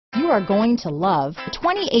are going to love the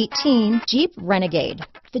 2018 Jeep Renegade.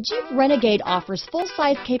 The Jeep Renegade offers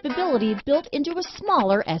full-size capability built into a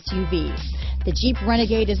smaller SUV. The Jeep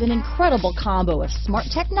Renegade is an incredible combo of smart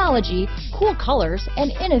technology, cool colors,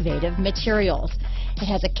 and innovative materials. It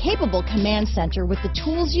has a capable command center with the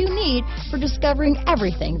tools you need for discovering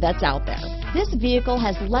everything that's out there. This vehicle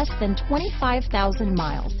has less than 25,000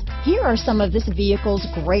 miles. Here are some of this vehicle's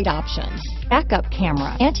great options: backup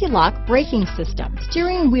camera, anti-lock braking system,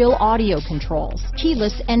 steering wheel audio controls,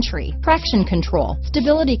 keyless entry, traction control,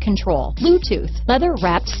 stability control, Bluetooth,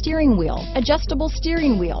 leather-wrapped steering wheel, adjustable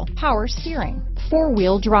steering wheel, power steering,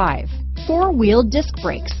 four-wheel drive, four-wheel disc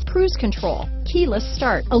brakes, cruise control, keyless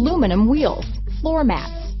start, aluminum wheels, floor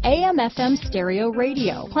mats, AM/FM stereo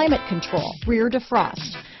radio, climate control, rear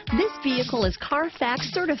defrost. This vehicle is Carfax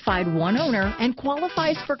certified one owner and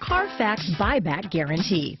qualifies for Carfax buyback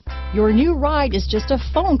guarantee. Your new ride is just a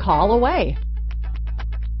phone call away.